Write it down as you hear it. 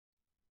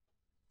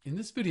In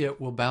this video,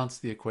 we'll balance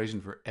the equation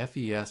for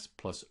FeS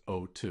plus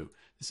O2.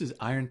 This is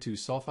iron 2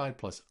 sulfide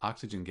plus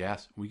oxygen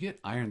gas. We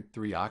get iron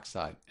 3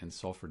 oxide and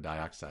sulfur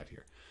dioxide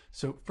here.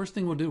 So first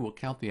thing we'll do, we'll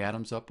count the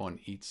atoms up on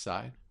each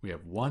side. We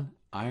have 1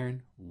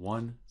 iron,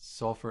 1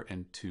 sulfur,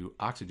 and 2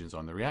 oxygens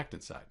on the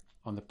reactant side.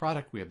 On the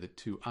product, we have the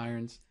 2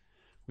 irons,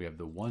 we have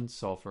the 1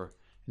 sulfur,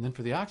 and then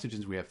for the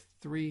oxygens, we have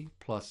 3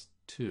 plus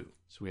 2.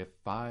 So we have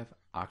 5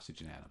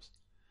 oxygen atoms.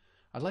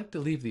 I'd like to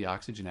leave the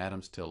oxygen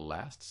atoms till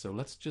last, so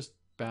let's just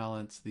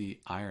balance the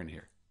iron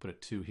here. Put a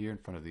 2 here in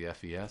front of the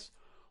FeS.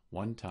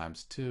 1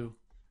 times 2,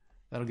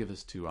 that'll give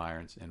us 2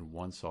 irons, and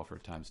 1 sulfur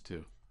times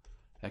 2.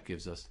 That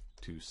gives us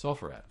 2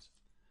 sulfur atoms.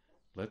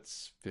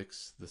 Let's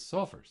fix the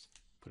sulfurs.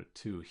 Put a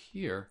 2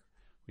 here.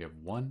 We have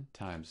 1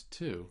 times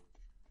 2.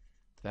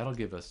 That'll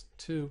give us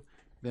 2.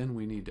 Then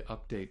we need to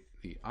update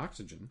the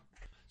oxygen.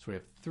 So we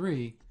have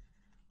 3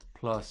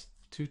 plus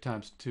 2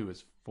 times 2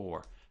 is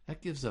 4.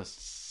 That gives us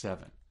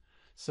 7.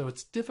 So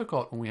it's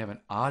difficult when we have an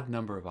odd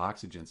number of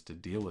oxygens to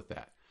deal with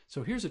that.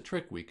 So here's a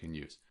trick we can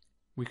use.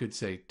 We could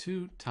say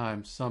 2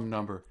 times some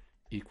number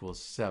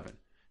equals 7.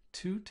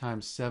 2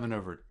 times 7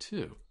 over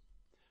 2.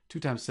 2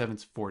 times 7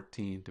 is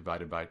 14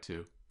 divided by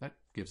 2. That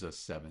gives us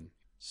 7.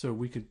 So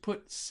we could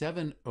put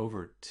 7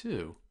 over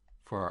 2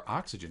 for our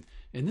oxygen.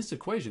 In this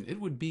equation,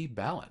 it would be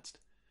balanced.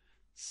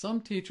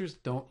 Some teachers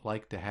don't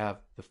like to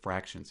have the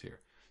fractions here.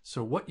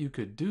 So what you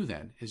could do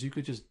then is you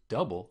could just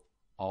double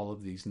all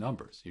of these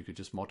numbers. You could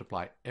just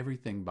multiply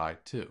everything by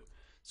 2.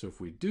 So if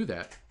we do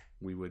that,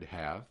 we would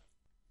have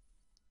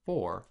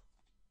 4,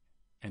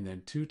 and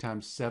then 2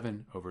 times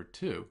 7 over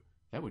 2,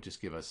 that would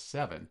just give us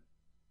 7,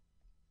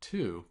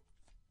 2,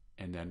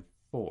 and then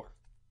 4.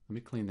 Let me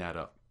clean that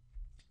up.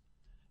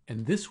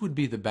 And this would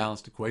be the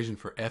balanced equation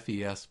for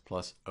FeS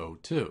plus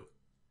O2.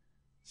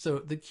 So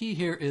the key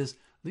here is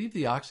leave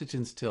the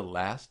oxygens till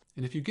last,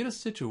 and if you get a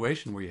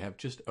situation where you have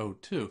just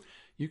O2,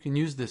 you can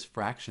use this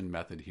fraction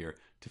method here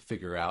to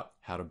figure out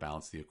how to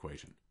balance the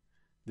equation.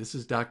 This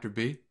is Dr.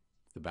 B,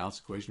 the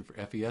balanced equation for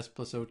FeS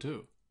plus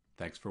O2.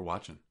 Thanks for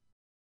watching.